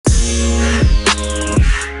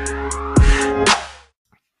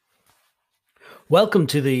Welcome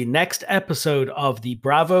to the next episode of the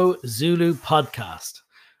Bravo Zulu podcast.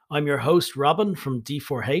 I'm your host, Robin from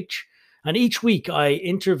D4H, and each week I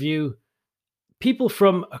interview people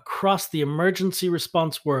from across the emergency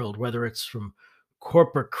response world, whether it's from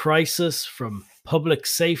corporate crisis, from public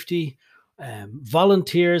safety,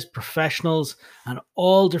 volunteers, professionals, and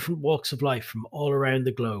all different walks of life from all around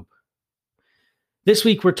the globe. This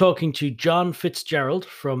week we're talking to John Fitzgerald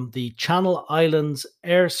from the Channel Islands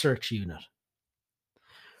Air Search Unit.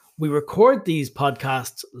 We record these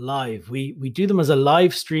podcasts live. We do them as a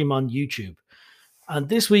live stream on YouTube. And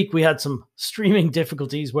this week we had some streaming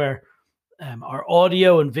difficulties where our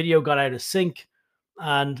audio and video got out of sync.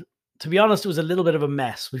 And to be honest, it was a little bit of a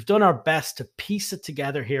mess. We've done our best to piece it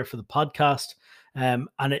together here for the podcast. And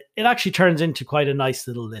it actually turns into quite a nice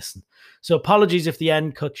little listen. So apologies if the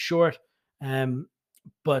end cut short.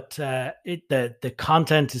 But the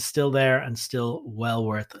content is still there and still well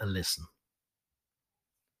worth a listen.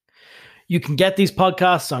 You can get these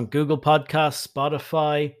podcasts on Google Podcasts,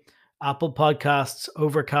 Spotify, Apple Podcasts,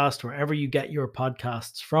 Overcast, wherever you get your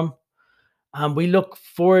podcasts from. And we look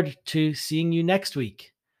forward to seeing you next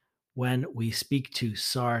week when we speak to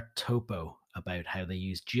SAR Topo about how they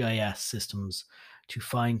use GIS systems to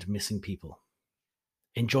find missing people.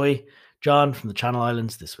 Enjoy John from the Channel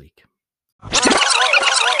Islands this week.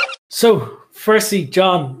 So, firstly,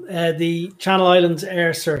 John, the Channel Islands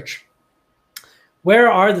Air Search.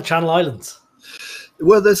 Where are the Channel Islands?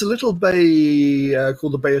 Well, there's a little bay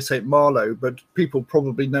called the Bay of St. Malo, but people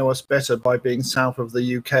probably know us better by being south of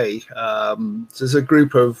the UK. There's a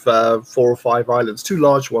group of 4 or 5 islands, 2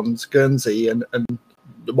 large ones, Guernsey, and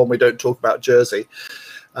the one we don't talk about, Jersey.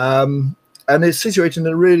 And it's situated in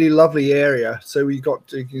a really lovely area. So you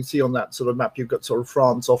can see on that sort of map, you've got sort of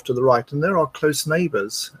France off to the right, and there are close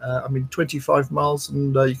neighbours. 25 miles,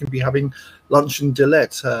 and you can be having lunch in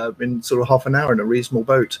Dillette in sort of half an hour in a reasonable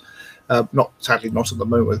boat. Sadly not at the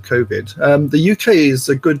moment with COVID. The UK is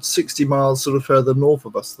a good 60 miles sort of further north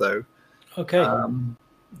of us, though. Okay.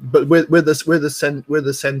 But we're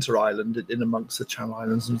the centre island in amongst the Channel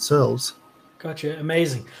Islands themselves. Gotcha.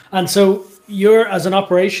 Amazing. And so as an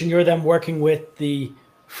operation, you're then working with the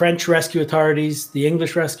French rescue authorities, the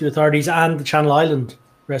English rescue authorities, and the Channel Island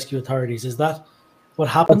rescue authorities. Is that what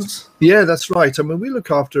happens? Yeah, that's right. I mean, we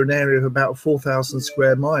look after an area of about 4,000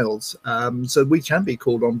 square miles. So we can be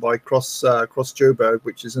called on by Cross Joburg,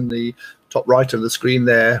 which is in the top right of the screen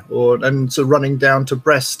there, and so running down to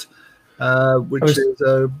Brest, which is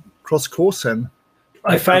Cross Corsen.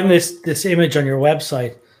 I found this image on your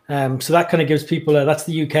website. So that kind of gives people that's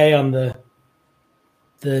the UK on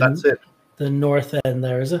that's it. The north end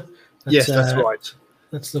there, is it? Yes, that's right.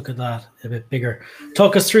 Let's look at that a bit bigger.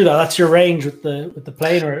 Talk us through that. That's your range with the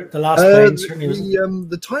plane, or the last plane certainly was.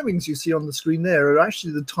 The timings you see on the screen there are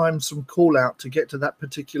actually the times from call out to get to that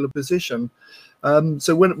particular position.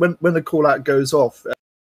 So when the call out goes off.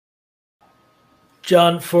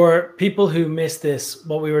 John, for people who missed this,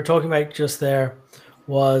 what we were talking about just there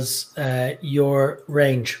was your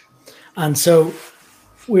range. And so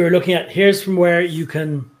we were looking at, here's from where you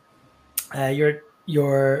can,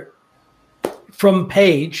 your from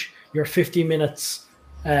Page, you're 50 minutes,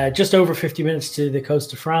 just over 50 minutes to the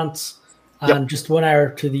coast of France, and just 1 hour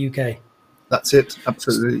to the UK. That's it,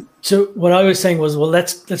 absolutely. So what I was saying was, well,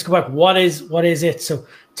 let's go back. What is it? So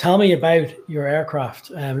tell me about your aircraft.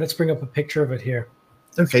 Let's bring up a picture of it here.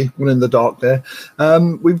 Okay, one in the dark there.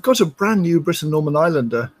 We've got a brand new Britten-Norman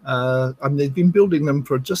Islander, and they've been building them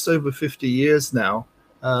for just over 50 years now,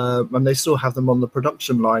 and they still have them on the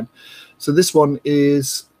production line. So this one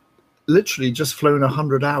is literally just flown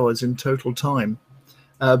 100 hours in total time,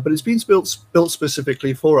 but it's been built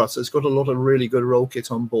specifically for us. It's got a lot of really good roll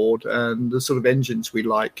kit on board and the sort of engines we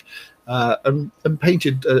like, and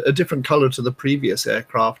painted a different color to the previous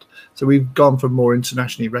aircraft. So we've gone for more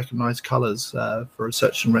internationally recognized colors for a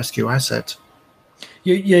search and rescue asset.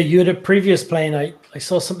 You had a previous plane. I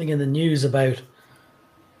saw something in the news about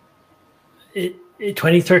it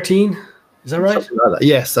 2013. Is that right? Like that.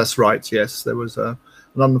 Yes, that's right. Yes, there was an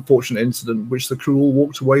unfortunate incident which the crew all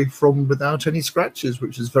walked away from without any scratches,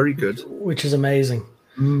 which is very good. Which is amazing.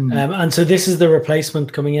 And so this is the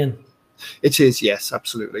replacement coming in. It is, yes,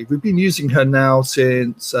 absolutely. We've been using her now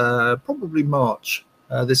since probably March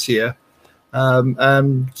this year,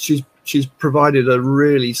 and she's provided a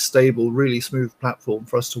really stable, really smooth platform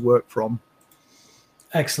for us to work from.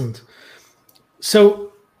 Excellent.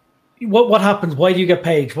 So what happens? Why do you get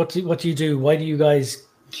Page? What do you do? Why do you guys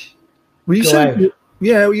go out?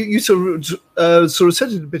 Yeah, you sort of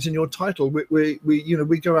said it a bit in your title.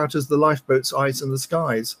 We go out as the lifeboat's eyes in the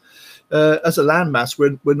skies. As a landmass,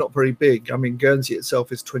 we're not very big. I mean, Guernsey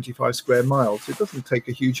itself is 25 square miles. It doesn't take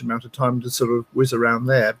a huge amount of time to sort of whiz around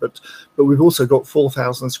there. But we've also got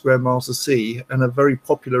 4,000 square miles of sea and a very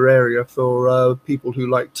popular area for people who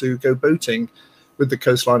like to go boating, with the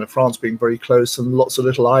coastline of France being very close and lots of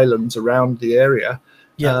little islands around the area.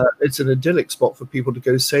 Yeah, it's an idyllic spot for people to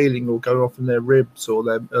go sailing or go off in their ribs or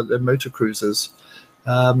their motor cruisers.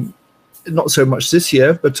 Not so much this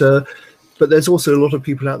year, but there's also a lot of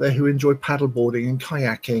people out there who enjoy paddleboarding and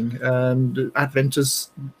kayaking and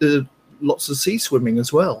adventures, lots of sea swimming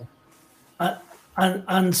as well.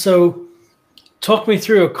 and so, talk me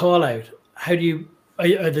through a call out. How do you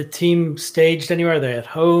are the team staged anywhere? Are they at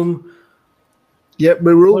home? Yeah,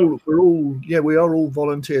 we are all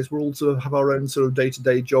volunteers. We all sort of have our own sort of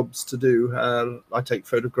day-to-day jobs to do. I take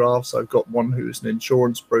photographs. I've got one who's an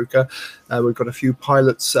insurance broker. We've got a few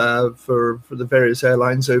pilots for the various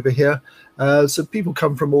airlines over here. So people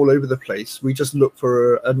come from all over the place. We just look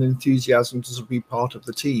for an enthusiasm to sort of be part of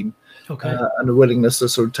the team, Okay. and a willingness to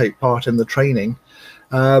sort of take part in the training.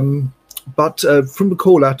 But from the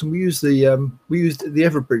call out, and we used the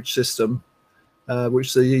Everbridge system,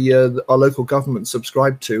 which our local government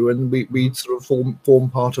subscribed to, and we sort of form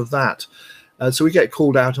part of that. So we get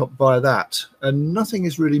called out via that, and nothing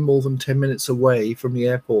is really more than 10 minutes away from the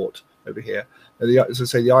airport over here. As I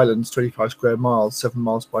say, the island's 25 square miles, 7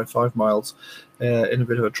 miles by 5 miles, in a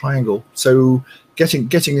bit of a triangle. So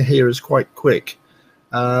getting here is quite quick.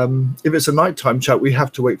 If it's a nighttime chat, we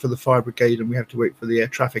have to wait for the fire brigade and we have to wait for the air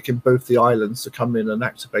traffic in both the islands to come in and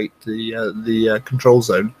activate the control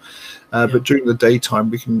zone. But during the daytime,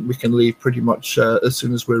 we can leave pretty much as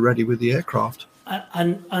soon as we're ready with the aircraft.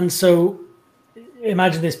 And so,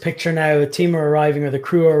 imagine this picture now: a team are arriving, or the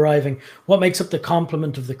crew are arriving. What makes up the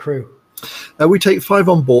complement of the crew? We take 5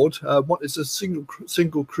 on board. It's a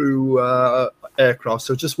single crew aircraft,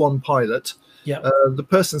 so just one pilot. Yeah. The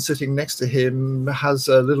person sitting next to him has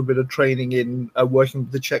a little bit of training in working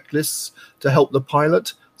with the checklists to help the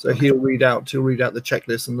pilot. So okay. he'll read out the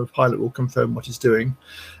checklist, and the pilot will confirm what he's doing.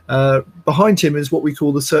 Behind him is what we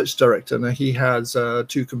call the search director. Now he has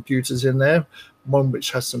 2 computers in there, one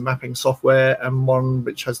which has some mapping software and one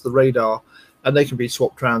which has the radar, and they can be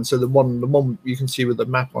swapped around. So the one you can see with the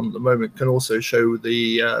map on at the moment can also show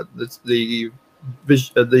the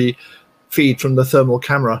feed from the thermal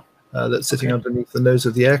camera that's sitting underneath the nose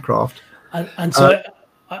of the aircraft. And so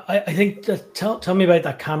I think that tell me about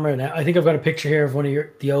that camera now. I think I've got a picture here of one of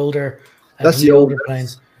the older. That's the older plane.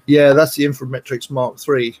 Yeah, that's the Inframetrics Mark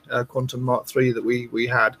III, Quantum Mark III that we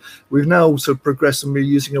had. We've now sort of progressed, and we're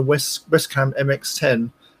using a Westcam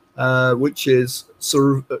MX10, which is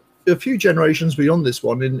sort of a few generations beyond this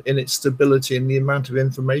one in its stability and the amount of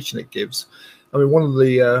information it gives. I mean, one of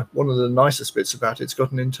the nicest bits about it's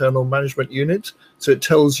got an internal management unit, so it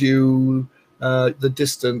tells you the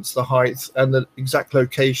distance, the height, and the exact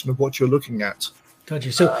location of what you're looking at.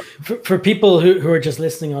 Gotcha. So for people who are just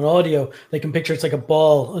listening on audio, they can picture it's like a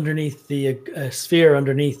ball underneath the sphere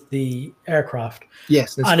underneath the aircraft.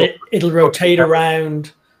 Yes, and it'll rotate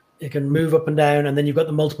around. It can move up and down, and then you've got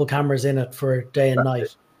the multiple cameras in it for day and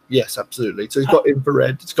night. Yes, absolutely. So it's got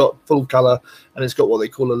infrared, it's got full color, and it's got what they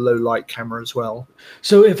call a low light camera as well.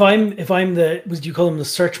 So if I'm would you call them the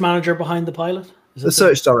search manager behind the pilot? The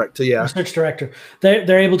search director, yeah. The search director.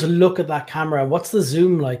 They're able to look at that camera. What's the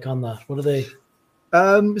zoom like on that? What are they?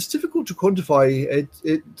 It's difficult to quantify.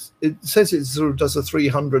 It says it sort of does a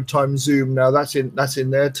 300 times zoom. Now that's in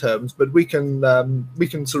their terms, but we can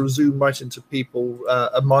sort of zoom right into people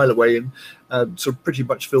a mile away and sort of pretty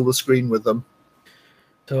much fill the screen with them.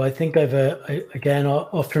 So I think I've again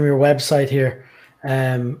off from your website here,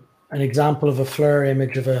 an example of a FLIR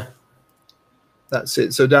image of a. That's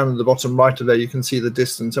it. So down at the bottom right of there, you can see the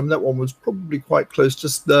distance. I mean, that one was probably quite close,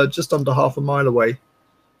 just under half a mile away.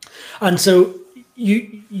 And so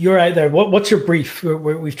you're out there. What's your brief?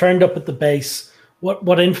 We've turned up at the base.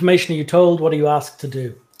 What information are you told? What are you asked to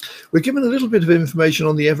do? We're given a little bit of information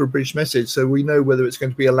on the Everbridge message, so we know whether it's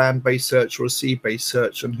going to be a land-based search or a sea-based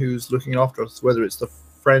search, and who's looking after us, whether it's the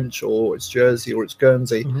French or it's Jersey or it's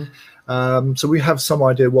Guernsey. Mm-hmm. So we have some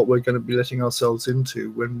idea what we're going to be letting ourselves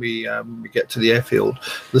into when we get to the airfield.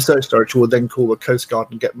 The search director will then call the Coast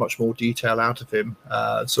Guard and get much more detail out of him,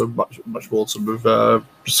 so much more sort of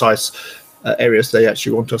precise areas they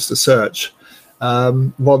actually want us to search.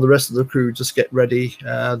 While the rest of the crew just get ready,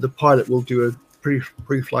 the pilot will do a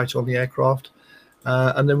pre-flight on the aircraft,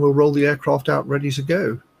 and then we'll roll the aircraft out ready to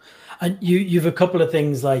go. And you've a couple of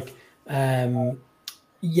things like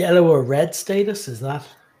yellow or red status, is that?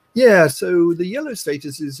 Yeah, so the yellow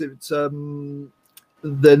status is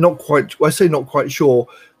they're not quite. Well, I say not quite sure.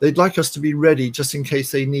 They'd like us to be ready just in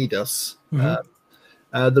case they need us.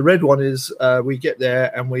 The red one is we get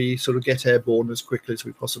there and we sort of get airborne as quickly as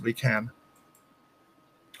we possibly can.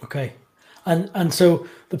 Okay, and so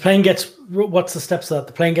the plane gets. What's the steps of that?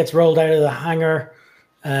 The plane gets rolled out of the hangar.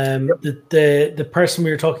 The person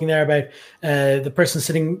we were talking there about, the person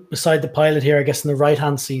sitting beside the pilot here, I guess in the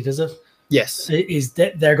right-hand seat, is it? Yes.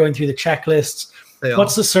 They're going through the checklists.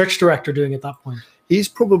 What's the search director doing at that point? He's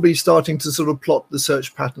probably starting to sort of plot the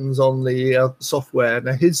search patterns on the software.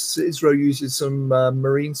 Now his row uses some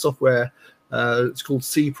marine software. It's called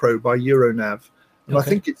CPro by Euronav, and I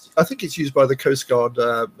think it's used by the Coast Guard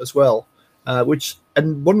as well.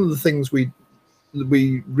 And one of the things we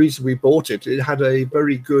reason we bought it had a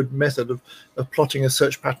very good method of plotting a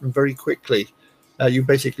search pattern very quickly. You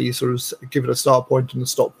basically sort of give it a start point and a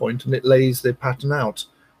stop point, and it lays the pattern out.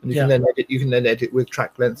 And you can then edit with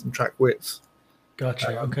track length and track width.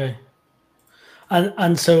 Gotcha. Okay.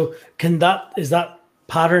 And so is that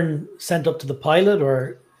pattern sent up to the pilot,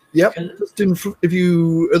 or? Yep. If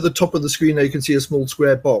you at the top of the screen there, you can see a small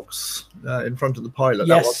square box in front of the pilot.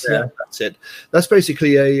 Yes. That's it. That's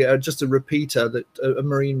basically just a repeater, a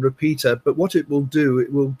marine repeater. But what it will do,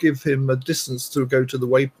 it will give him a distance to go to the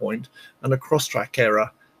waypoint and a cross-track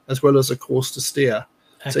error, as well as a course to steer.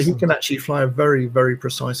 Excellent. So he can actually fly a very, very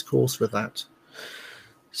precise course with that.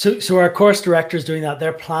 So our course director is doing that.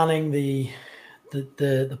 They're planning the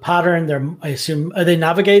pattern. I assume, are they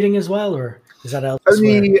navigating as well, or is that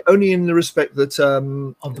elsewhere? Only in the respect that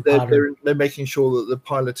they're making sure that the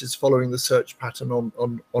pilot is following the search pattern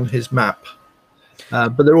on his map.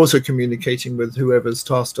 But they're also communicating with whoever's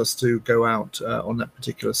tasked us to go out on that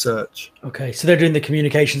particular search. Okay, so they're doing the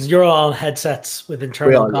communications. You're all on headsets with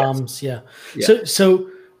internal comms. Yes. Yeah. So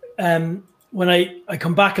when I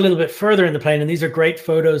come back a little bit further in the plane, and these are great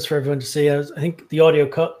photos for everyone to see. I think the audio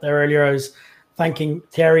cut there earlier, I was thanking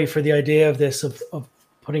Thierry for the idea of this, of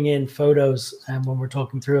putting in photos when we're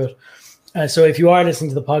talking through it. So if you are listening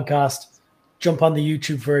to the podcast, jump on the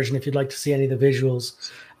YouTube version if you'd like to see any of the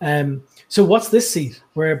visuals. So what's this seat?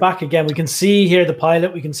 We're back again. We can see here the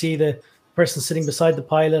pilot. We can see the person sitting beside the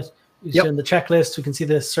pilot who's doing the checklist. We can see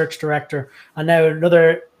the search director. And now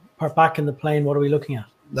another part back in the plane. What are we looking at?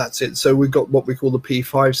 That's it. So we've got what we call the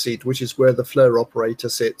P5 seat, which is where the flare operator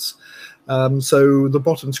sits. So the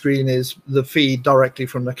bottom screen is the feed directly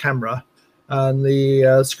from the camera, and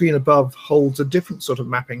the screen above holds a different sort of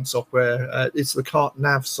mapping software. It's the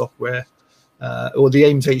CartNav software, or the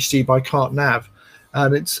Ames HD by CartNav.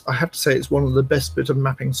 And I have to say, it's one of the best bit of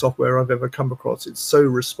mapping software I've ever come across. It's so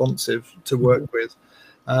responsive to work with.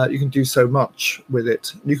 You can do so much with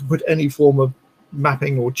it. You can put any form of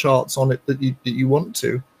mapping or charts on it that you want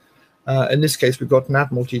to. In this case, we've got an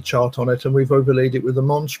Admiralty chart on it, and we've overlaid it with a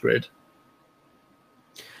Monge grid.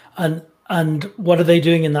 And what are they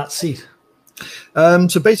doing in that seat?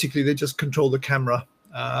 So basically, they just control the camera.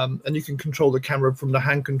 And you can control the camera from the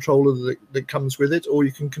hand controller that comes with it, or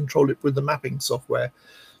you can control it with the mapping software.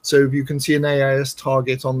 So if you can see an AIS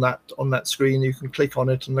target on that screen, you can click on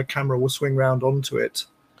it and the camera will swing round onto it.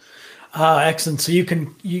 Excellent. So you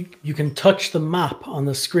can touch the map on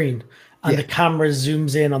the screen, and the camera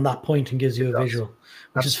zooms in on that point and gives you a visual,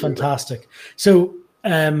 which is fantastic. So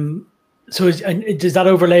does that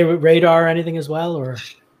overlay with radar or anything as well, or?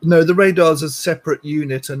 No, the radar's a separate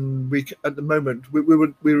unit, and at the moment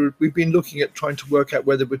we've been looking at trying to work out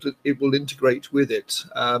whether it will integrate with it.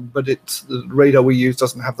 But the radar we use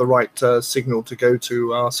doesn't have the right signal to go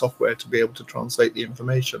to our software to be able to translate the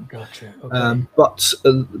information. Gotcha. Okay. But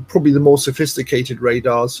probably the more sophisticated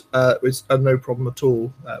radars are no problem at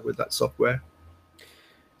all with that software.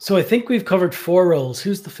 So I think we've covered 4 roles.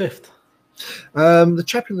 Who's the 5th? The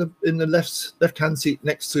chap in the left-hand seat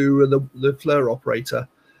next to the flare operator.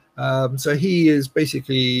 So he is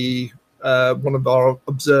basically one of our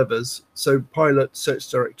observers. So pilot, search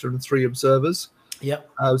director, and 3 observers. Yep.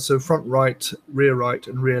 So front right,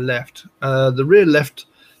 and rear left. The rear left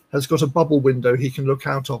has got a bubble window he can look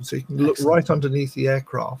out of, so he can look right underneath the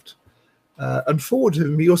aircraft. And forward of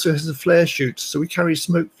him, he also has a flare chute. So we carry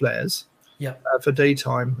smoke flares for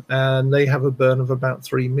daytime, and they have a burn of about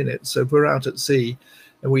 3 minutes. So if we're out at sea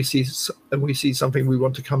and we see something we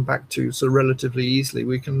want to come back to so relatively easily,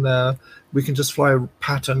 we can just fly a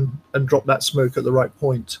pattern and drop that smoke at the right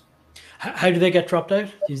point. How do they get dropped out?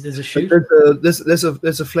 There's a chute. There's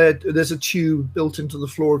a flare. There's a tube built into the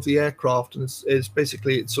floor of the aircraft, and it's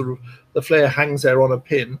basically sort of the flare hangs there on a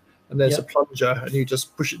pin, and there's a plunger, and you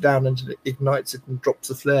just push it down and it ignites it and drops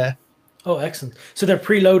the flare. Oh, excellent! So they're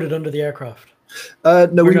preloaded under the aircraft. No,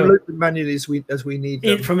 Or we no? load them manually as we need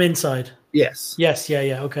them. From inside. Yes. Yes.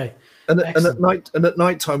 Yeah. Okay. And Excellent. at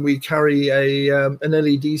night time we carry an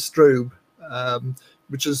LED strobe,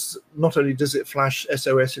 which is not only does it flash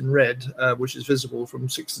SOS in red, which is visible from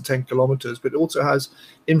 6 to 10 kilometers, but it also has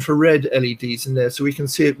infrared LEDs in there, so we can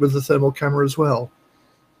see it with the thermal camera as well.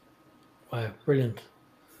 Wow, brilliant.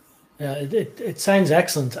 Yeah, it sounds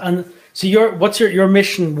excellent. And so what's your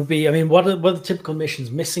mission would be? I mean, what are the typical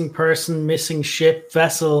missions? Missing person, missing ship,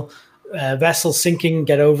 vessel sinking,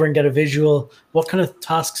 get over and get a visual. What kind of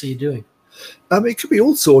tasks are you doing? It could be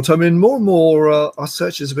all sorts. I mean, more and more our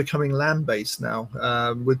searches are becoming land-based now,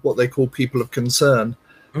 with what they call people of concern.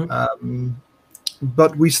 Mm-hmm.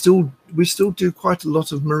 But we still do quite a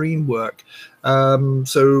lot of marine work.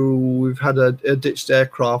 So we've had a ditched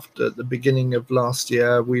aircraft at the beginning of last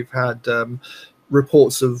year. We've had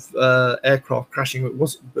reports of aircraft crashing.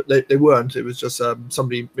 But they weren't. It was just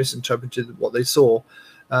somebody misinterpreted what they saw.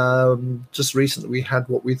 Just recently, we had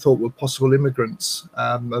what we thought were possible immigrants.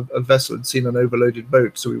 A vessel had seen an overloaded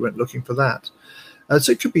boat, so we went looking for that.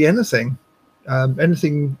 So it could be anything,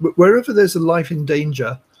 anything. Wherever there's a life in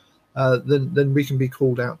danger, then we can be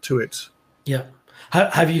called out to it. Yeah.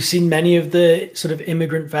 Have you seen many of the sort of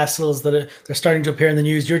immigrant vessels they're starting to appear in the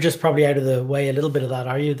news? You're just probably out of the way a little bit of that,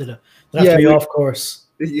 are you? That have to be off course.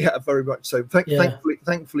 Yeah, very much so.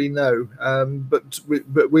 Thankfully, no. But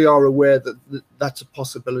we are aware that that's a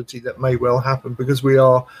possibility that may well happen, because we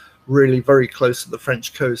are really very close to the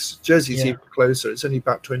French coast. Jersey's even closer. It's only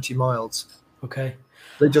about 20 miles. Okay.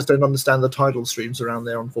 They just don't understand the tidal streams around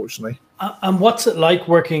there, unfortunately. And what's it like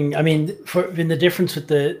working? I mean, in the difference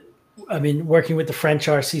with working with the French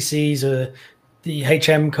RCCs or the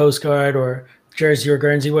HM Coast Guard or Jersey or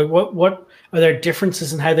Guernsey. What are there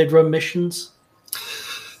differences in how they'd run missions?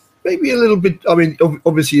 Maybe a little bit. I mean,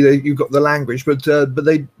 obviously you've got the language, but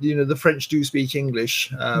they, the French do speak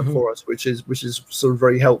English for us, which is sort of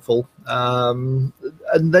very helpful. And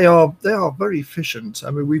they are very efficient.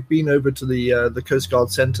 I mean, we've been over to the Coast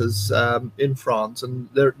Guard centres in France, and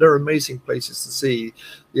they're amazing places to see.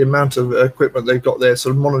 The amount of equipment they've got there,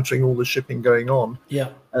 sort of monitoring all the shipping going on.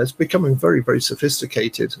 Yeah. It's becoming very, very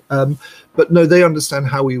sophisticated. But no, they understand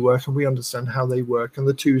how we work, and we understand how they work, and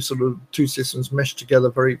the two systems mesh together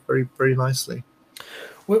very, very, very nicely.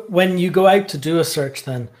 When you go out to do a search,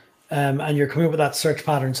 then, and you're coming up with that search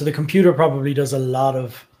pattern, so the computer probably does a lot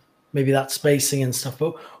of maybe that spacing and stuff.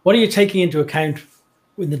 But what are you taking into account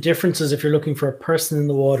in the differences if you're looking for a person in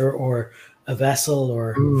the water or a vessel,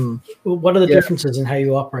 or what are the differences in how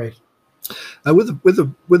you operate?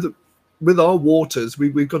 With our waters,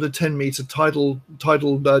 we've got a 10-meter tidal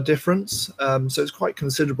difference, so it's quite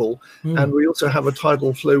considerable. And we also have a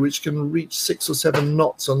tidal flow which can reach 6 or 7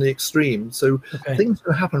 knots on the extreme. So things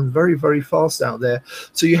can happen very, very fast out there.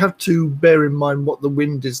 So you have to bear in mind what the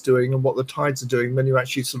wind is doing and what the tides are doing when you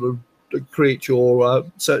actually sort of create your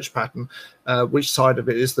search pattern, which side of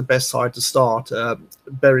it is the best side to start,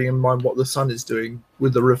 bearing in mind what the sun is doing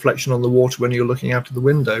with the reflection on the water when you're looking out of the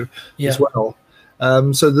window as well.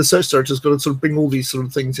 So the search director's got to sort of bring all these sort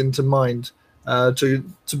of things into mind to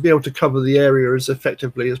be able to cover the area as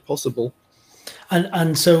effectively as possible.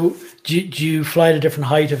 And so do you fly at a different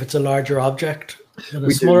height if it's a larger object than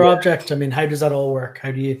a smaller object? I mean, how does that all work?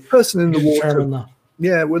 How do you person in the water? That?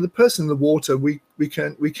 Yeah, well, the person in the water, we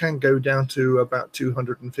can go down to about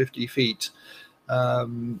 250 feet.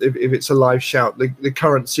 If it's a live shout. The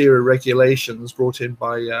current CIRA regulations brought in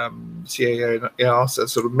by CAA and EASA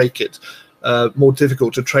sort of make it more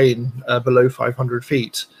difficult to train below 500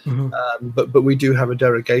 feet. But we do have a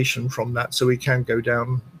derogation from that, so we can go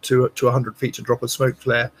down to 100 feet to drop a smoke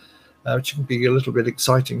flare, which can be a little bit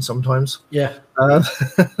exciting sometimes. Yeah.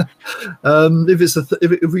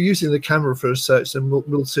 If we're using the camera for a search, then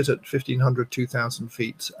we'll sit at 1,500, 2,000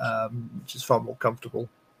 feet, which is far more comfortable.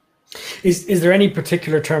 Is there any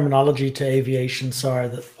particular terminology to aviation, SAR,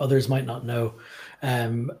 that others might not know?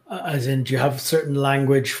 As in, do you have certain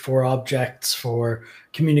language for objects, for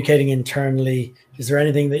communicating internally? Is there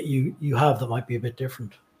anything that you have that might be a bit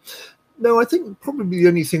different? No, I think probably the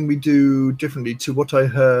only thing we do differently to what I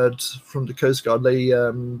heard from the Coast Guard, they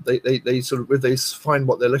sort of, if they find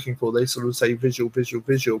what they're looking for, they sort of say visual, visual,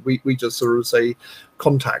 visual. We just sort of say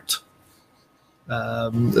contact,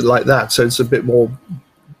 like that. So it's a bit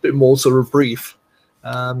more sort of brief.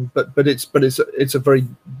 But it's a very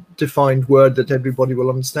defined word that everybody will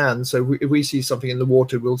understand. So if we see something in the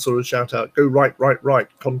water, we'll sort of shout out, "Go right, right, right!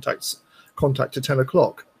 Contact to 10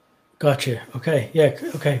 o'clock." Gotcha. Okay. Yeah.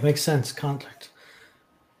 Okay. Makes sense. Contact.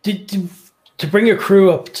 To bring your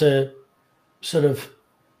crew up to sort of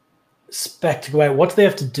spec to go out, what do they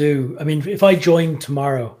have to do? I mean, if I join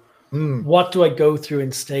tomorrow, What do I go through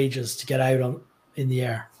in stages to get out in the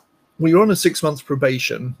air? Well, you're on a 6-month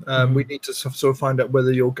probation. We need to sort of find out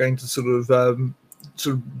whether you're going to sort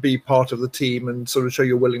of be part of the team and sort of show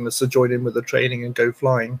your willingness to join in with the training and go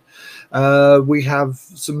flying. We have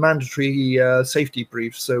some mandatory safety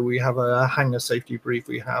briefs. So we have a hangar safety brief.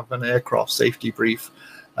 We have an aircraft safety brief,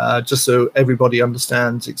 just so everybody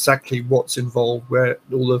understands exactly what's involved, where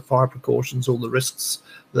all the fire precautions, all the risks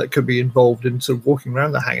that could be involved in sort of walking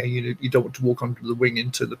around the hangar. You don't want to walk under the wing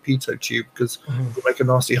into the pitot tube because it'll make a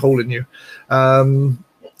nasty hole in you.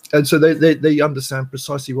 And so they understand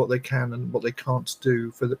precisely what they can and what they can't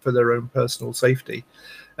do for their own personal safety.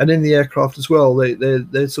 And in the aircraft as well,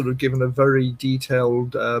 they're sort of given a very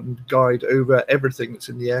detailed guide over everything that's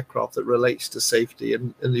in the aircraft that relates to safety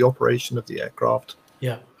and the operation of the aircraft.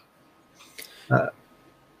 Yeah.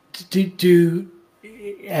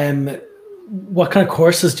 What kind of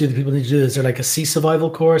courses do the people need to do? Is there like a sea survival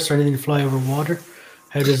course or anything to fly over water?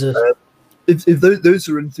 How does it? If those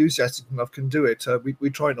who are enthusiastic enough can do it, we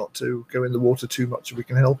try not to go in the water too much if we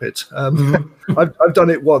can help it. I've done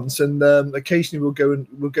it once, and occasionally we'll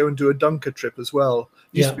go and do a Dunker trip as well.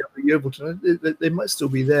 Used to be able to. They might still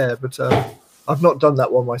be there, but I've not done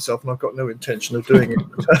that one myself, and I've got no intention of doing it.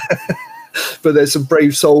 But there's some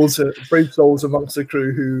brave souls amongst the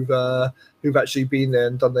crew who've actually been there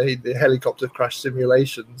and done the helicopter crash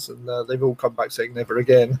simulations, and they've all come back saying never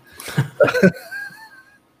again.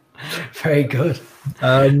 Very good.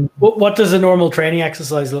 What does a normal training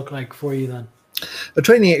exercise look like for you then? A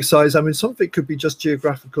training exercise, I mean, some of it could be just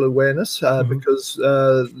geographical awareness because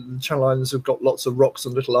the Channel Islands have got lots of rocks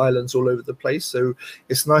and little islands all over the place. So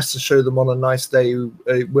it's nice to show them on a nice day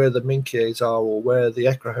where the Minquiers are or where the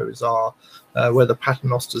Écrahauts are, where the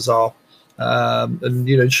Paternosters are.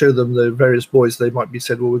 And show them the various buoys. They might be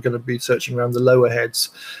said, well, we're going to be searching around the lower heads.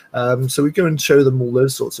 So we go and show them all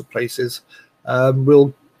those sorts of places.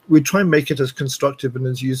 We try and make it as constructive and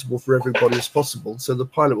as usable for everybody as possible. So the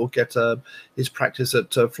pilot will get his practice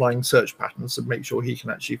at flying search patterns and make sure he can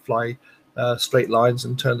actually fly straight lines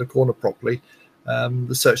and turn the corner properly.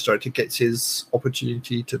 The search director gets his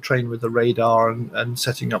opportunity to train with the radar and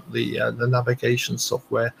setting up the navigation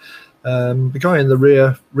software. The guy in the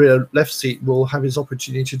rear left seat will have his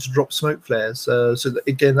opportunity to drop smoke flares. So that,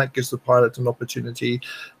 again, that gives the pilot an opportunity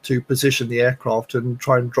to position the aircraft and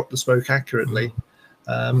try and drop the smoke accurately.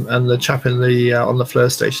 And the chap in on the flare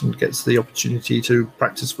station gets the opportunity to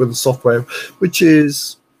practice with the software, which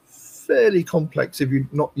is fairly complex if you're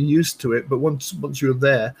not used to it. But once you're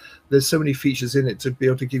there, there's so many features in it to be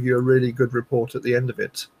able to give you a really good report at the end of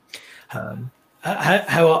it. How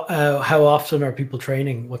often are people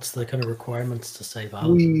training? What's the kind of requirements to stay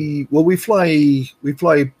valid? We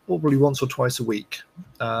fly probably once or twice a week.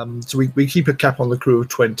 So we keep a cap on the crew of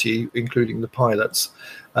 20, including the pilots.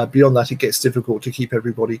 Beyond that, it gets difficult to keep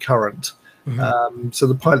everybody current. So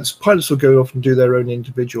the pilots will go off and do their own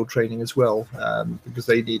individual training as well, because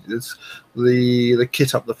they need this. The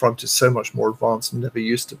kit up the front is so much more advanced than never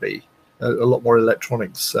used to be. A lot more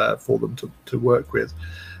electronics for them to work with.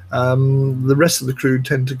 The rest of the crew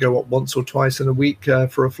tend to go up once or twice in a week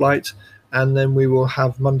for a flight, and then we will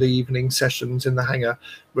have Monday evening sessions in the hangar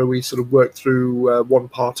where we sort of work through one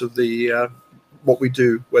part of the what we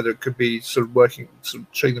do, whether it could be sort of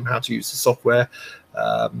showing them how to use the software,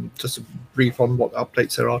 just a brief on what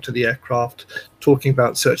updates there are to the aircraft, talking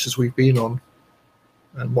about searches we've been on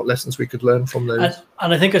and what lessons we could learn from those.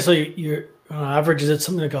 And I think I saw your on average, is it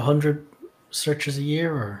something like 100 searches a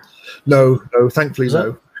year? Or no, thankfully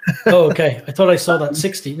no. Oh, okay. I thought I saw that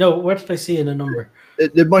 60. No, where did I see in a number?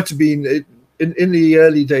 It might have been in the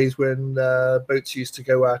early days when boats used to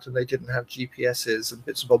go out and they didn't have GPSs and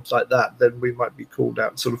bits and bobs like that. Then we might be called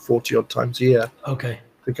out sort of 40 odd times a year. Okay.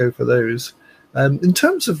 To go for those. In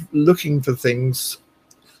terms of looking for things,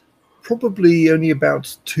 probably only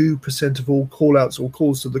about 2% of all call-outs or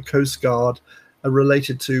calls to the Coast Guard are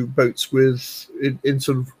related to boats with in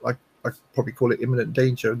sort of like, I probably call it imminent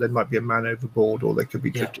danger. There might be a man overboard, or they could be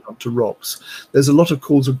drifting onto rocks. There's a lot of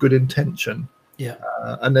calls of good intention,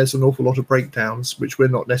 and there's an awful lot of breakdowns which we're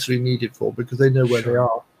not necessarily needed for because they know where they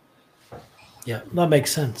are. Yeah, that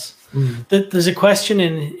makes sense. There's a question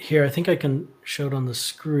in here. I think I can show it on the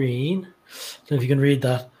screen. I don't know if you can read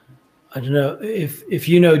that. I don't know if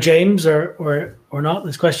you know James or not.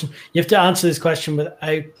 This question, you have to answer this question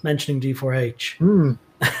without mentioning D4H.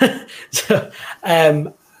 So,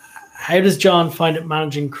 how does John find it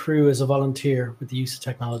managing crew as a volunteer with the use of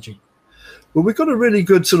technology? Well, we've got a really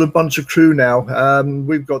good sort of bunch of crew now.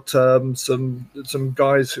 We've got some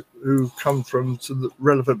guys who come from some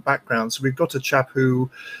relevant backgrounds. So we've got a chap who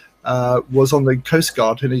was on the Coast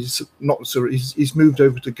Guard, and he's moved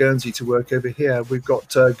over to Guernsey to work over here. We've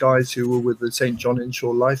got guys who were with the St. John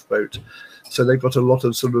Inshore lifeboat, so they've got a lot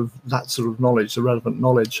of that sort of knowledge, the relevant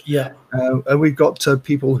knowledge. Yeah. And we've got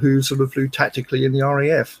people who sort of flew tactically in the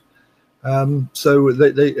RAF. So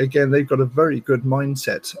they've got a very good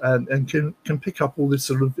mindset and can pick up all this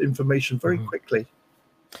sort of information very quickly.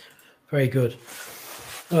 Very good.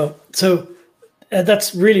 Oh, so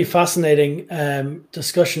that's really fascinating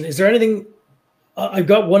discussion. Is there anything? I've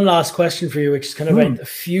got one last question for you, which is kind of about the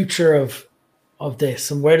future of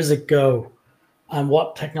this and where does it go, and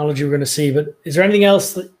what technology we're going to see. But is there anything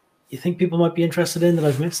else that you think people might be interested in that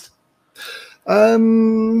I've missed?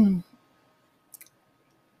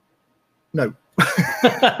 No.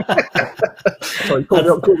 Sorry,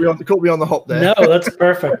 caught me on the hop there. No, that's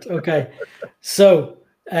perfect. Okay, so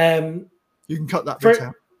you can cut that bit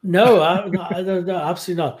out. No,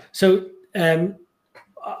 absolutely not. So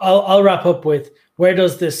I'll wrap up with, where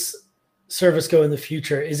does this service go in the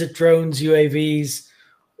future? Is it drones, UAVs?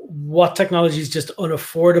 What technology is just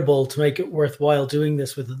unaffordable to make it worthwhile doing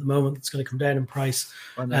this with at the moment? It's going to come down in price.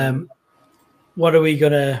 What are we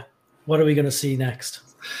gonna see next?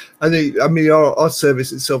 I mean, our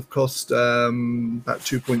service itself cost about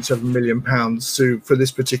 £2.7 million for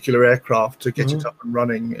this particular aircraft to get it up and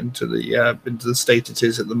running into the state it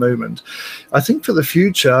is at the moment. I think for the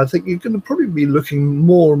future, I think you're going to probably be looking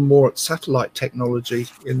more and more at satellite technology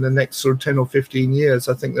in the next sort of 10 or 15 years.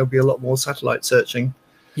 I think there'll be a lot more satellite searching.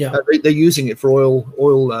 Yeah, they're using it for oil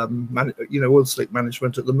slick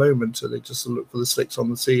management at the moment. So they just look for the slicks on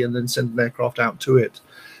the sea and then send an aircraft out to it.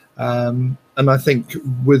 And I think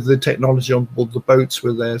with the technology on board the boats,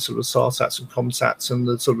 with their sort of SARSATs and COMSATs and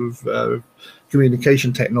the sort of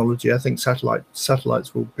communication technology, I think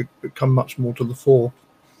satellites will become much more to the fore.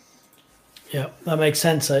 Yeah, that makes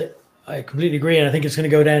sense. I completely agree, and I think it's going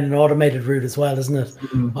to go down an automated route as well, isn't it?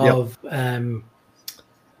 Of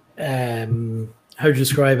how to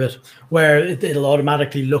describe it, where it'll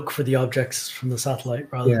automatically look for the objects from the satellite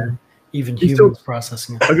rather than even humans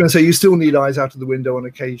processing it. I'm going to say you still need eyes out of the window on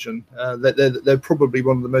occasion. They're probably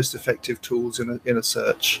one of the most effective tools in a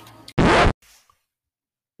search.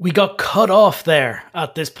 We got cut off there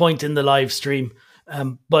at this point in the live stream.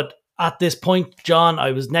 But at this point, John,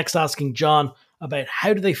 I was next asking John about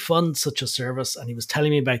how do they fund such a service. And he was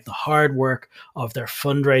telling me about the hard work of their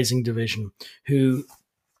fundraising division, who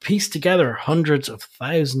pieced together hundreds of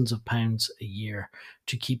thousands of pounds a year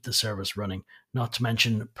to keep the service running, not to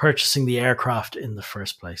mention purchasing the aircraft in the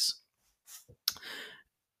first place.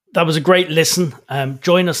 That was a great listen.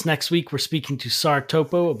 Join us next week. We're speaking to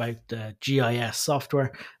Sartopo about GIS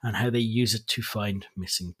software and how they use it to find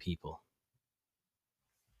missing people.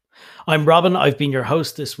 I'm Robin. I've been your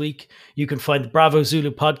host this week. You can find the Bravo Zulu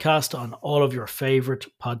podcast on all of your favorite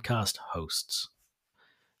podcast hosts.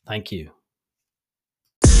 Thank you.